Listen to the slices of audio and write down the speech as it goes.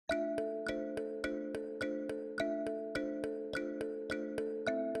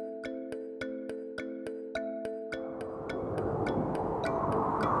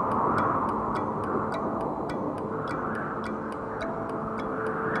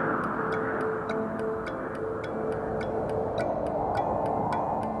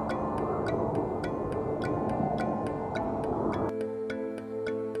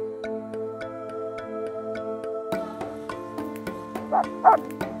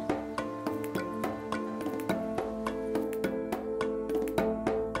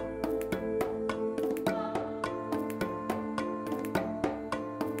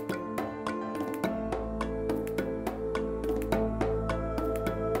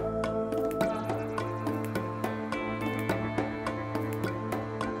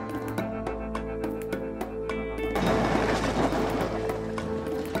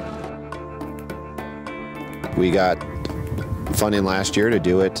We got funding last year to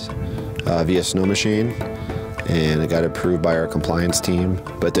do it via snow machine, and it got approved by our compliance team,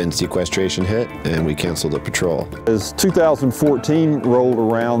 but then sequestration hit and we canceled the patrol. As 2014 rolled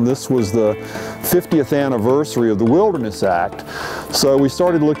around, this was the 50th anniversary of the Wilderness Act, so we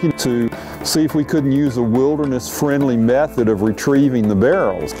started looking to see if we couldn't use a wilderness-friendly method of retrieving the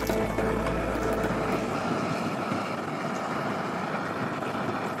barrels.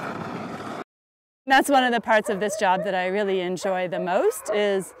 That's one of the parts of this job that I really enjoy the most,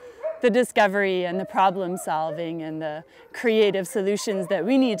 is the discovery and the problem solving and the creative solutions that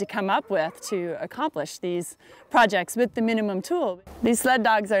we need to come up with to accomplish these projects with the minimum tool. These sled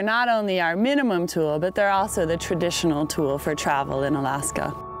dogs are not only our minimum tool, but they're also the traditional tool for travel in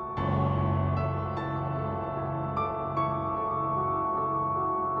Alaska.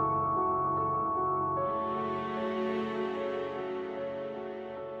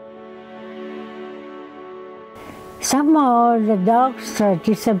 Somehow the dogs start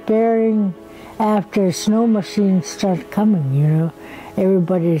disappearing after snow machines start coming, you know.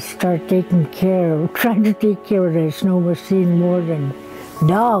 Everybody start trying to take care of the snow machine more than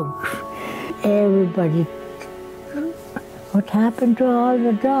dogs. Everybody, what happened to all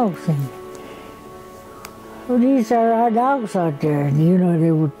the dogs? And, well, these are our dogs out there. And, you know,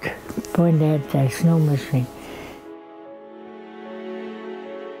 they would point at the snow machine.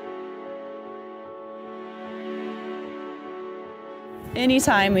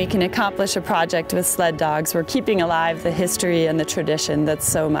 Anytime we can accomplish a project with sled dogs, we're keeping alive the history and the tradition that's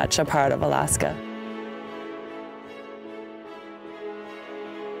so much a part of Alaska.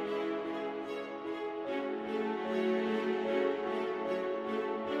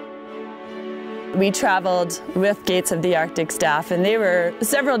 We traveled with Gates of the Arctic staff, and they were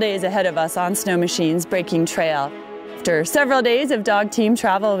several days ahead of us on snow machines breaking trail. After several days of dog team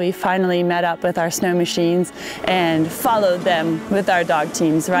travel, we finally met up with our snow machines and followed them with our dog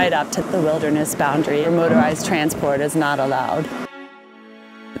teams right up to the wilderness boundary where motorized transport is not allowed.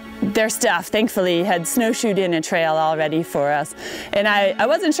 Their staff, thankfully, had snowshoed in a trail already for us. And I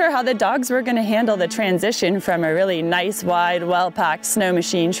wasn't sure how the dogs were going to handle the transition from a really nice, wide, well-packed snow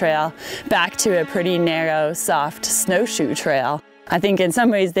machine trail back to a pretty narrow, soft snowshoe trail. I think in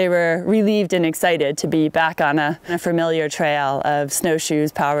some ways they were relieved and excited to be back on a familiar trail of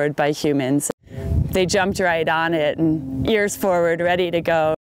snowshoes powered by humans. They jumped right on it and ears forward, ready to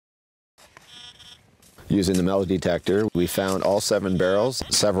go. Using the metal detector, we found all 7 barrels.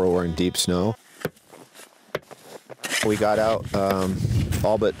 Several were in deep snow. We got out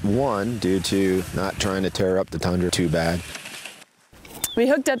all but one due to not trying to tear up the tundra too bad. We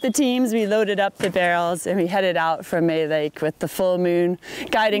hooked up the teams, we loaded up the barrels, and we headed out from May Lake with the full moon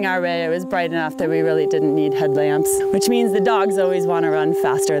guiding our way. It was bright enough that we really didn't need headlamps, which means the dogs always want to run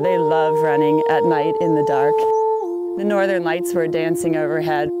faster. They love running at night in the dark. The northern lights were dancing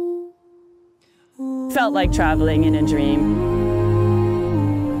overhead. Felt like traveling in a dream.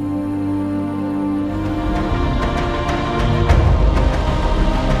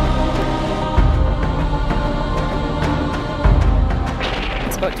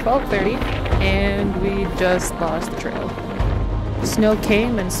 About 12:30, and we just lost the trail. Snow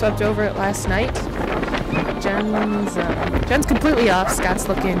came and swept over it last night. Jen's completely off. Scott's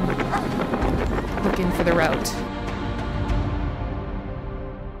looking for the route.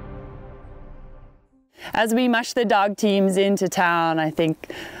 As we mushed the dog teams into town, I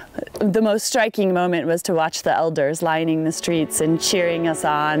think the most striking moment was to watch the elders lining the streets and cheering us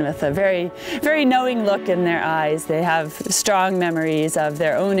on with a very, very knowing look in their eyes. They have strong memories of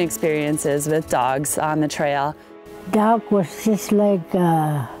their own experiences with dogs on the trail. Dog was just like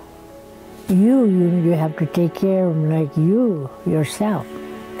you have to take care of him like you yourself,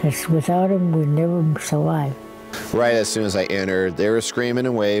 because without him we'd never survive. Right as soon as I entered, they were screaming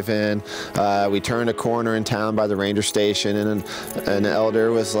and waving. We turned a corner in town by the ranger station, and an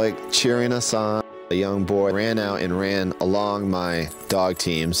elder was like cheering us on. A young boy ran out and ran along my dog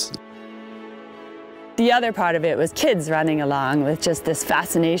teams. The other part of it was kids running along with just this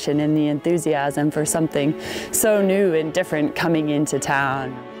fascination and the enthusiasm for something so new and different coming into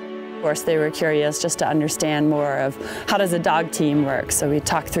town. Of course, they were curious just to understand more of how does a dog team work. So we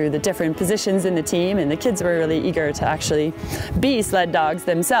talked through the different positions in the team, and the kids were really eager to actually be sled dogs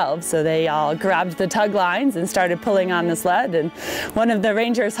themselves. So they all grabbed the tug lines and started pulling on the sled, and one of the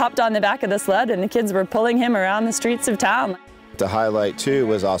rangers hopped on the back of the sled and the kids were pulling him around the streets of town. The highlight too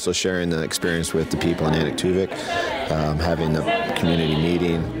was also sharing the experience with the people in Anaktuvik, having the community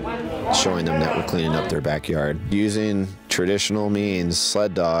meeting, showing them that we're cleaning up their backyard. Using traditional means,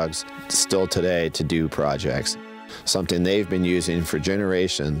 sled dogs, still today to do projects, something they've been using for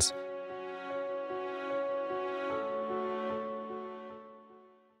generations.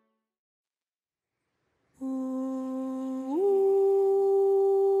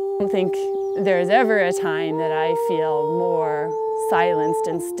 I don't think there's ever a time that I feel more silenced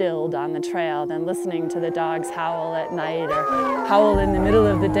and stilled on the trail than listening to the dogs howl at night or howl in the middle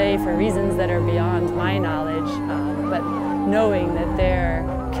of the day for reasons that are beyond my knowledge, but knowing that they're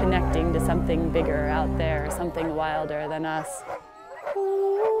connecting to something bigger out there, something wilder than us.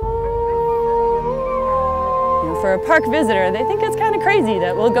 For a park visitor, they think it's kind of crazy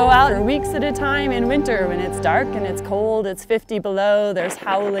that we'll go out for weeks at a time in winter when it's dark and it's cold, it's 50 below, there's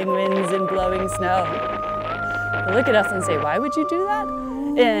howling winds and blowing snow. They look at us and say, why would you do that?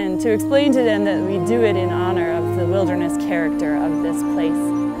 And to explain to them that we do it in honor of the wilderness character of this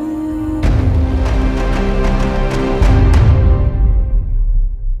place.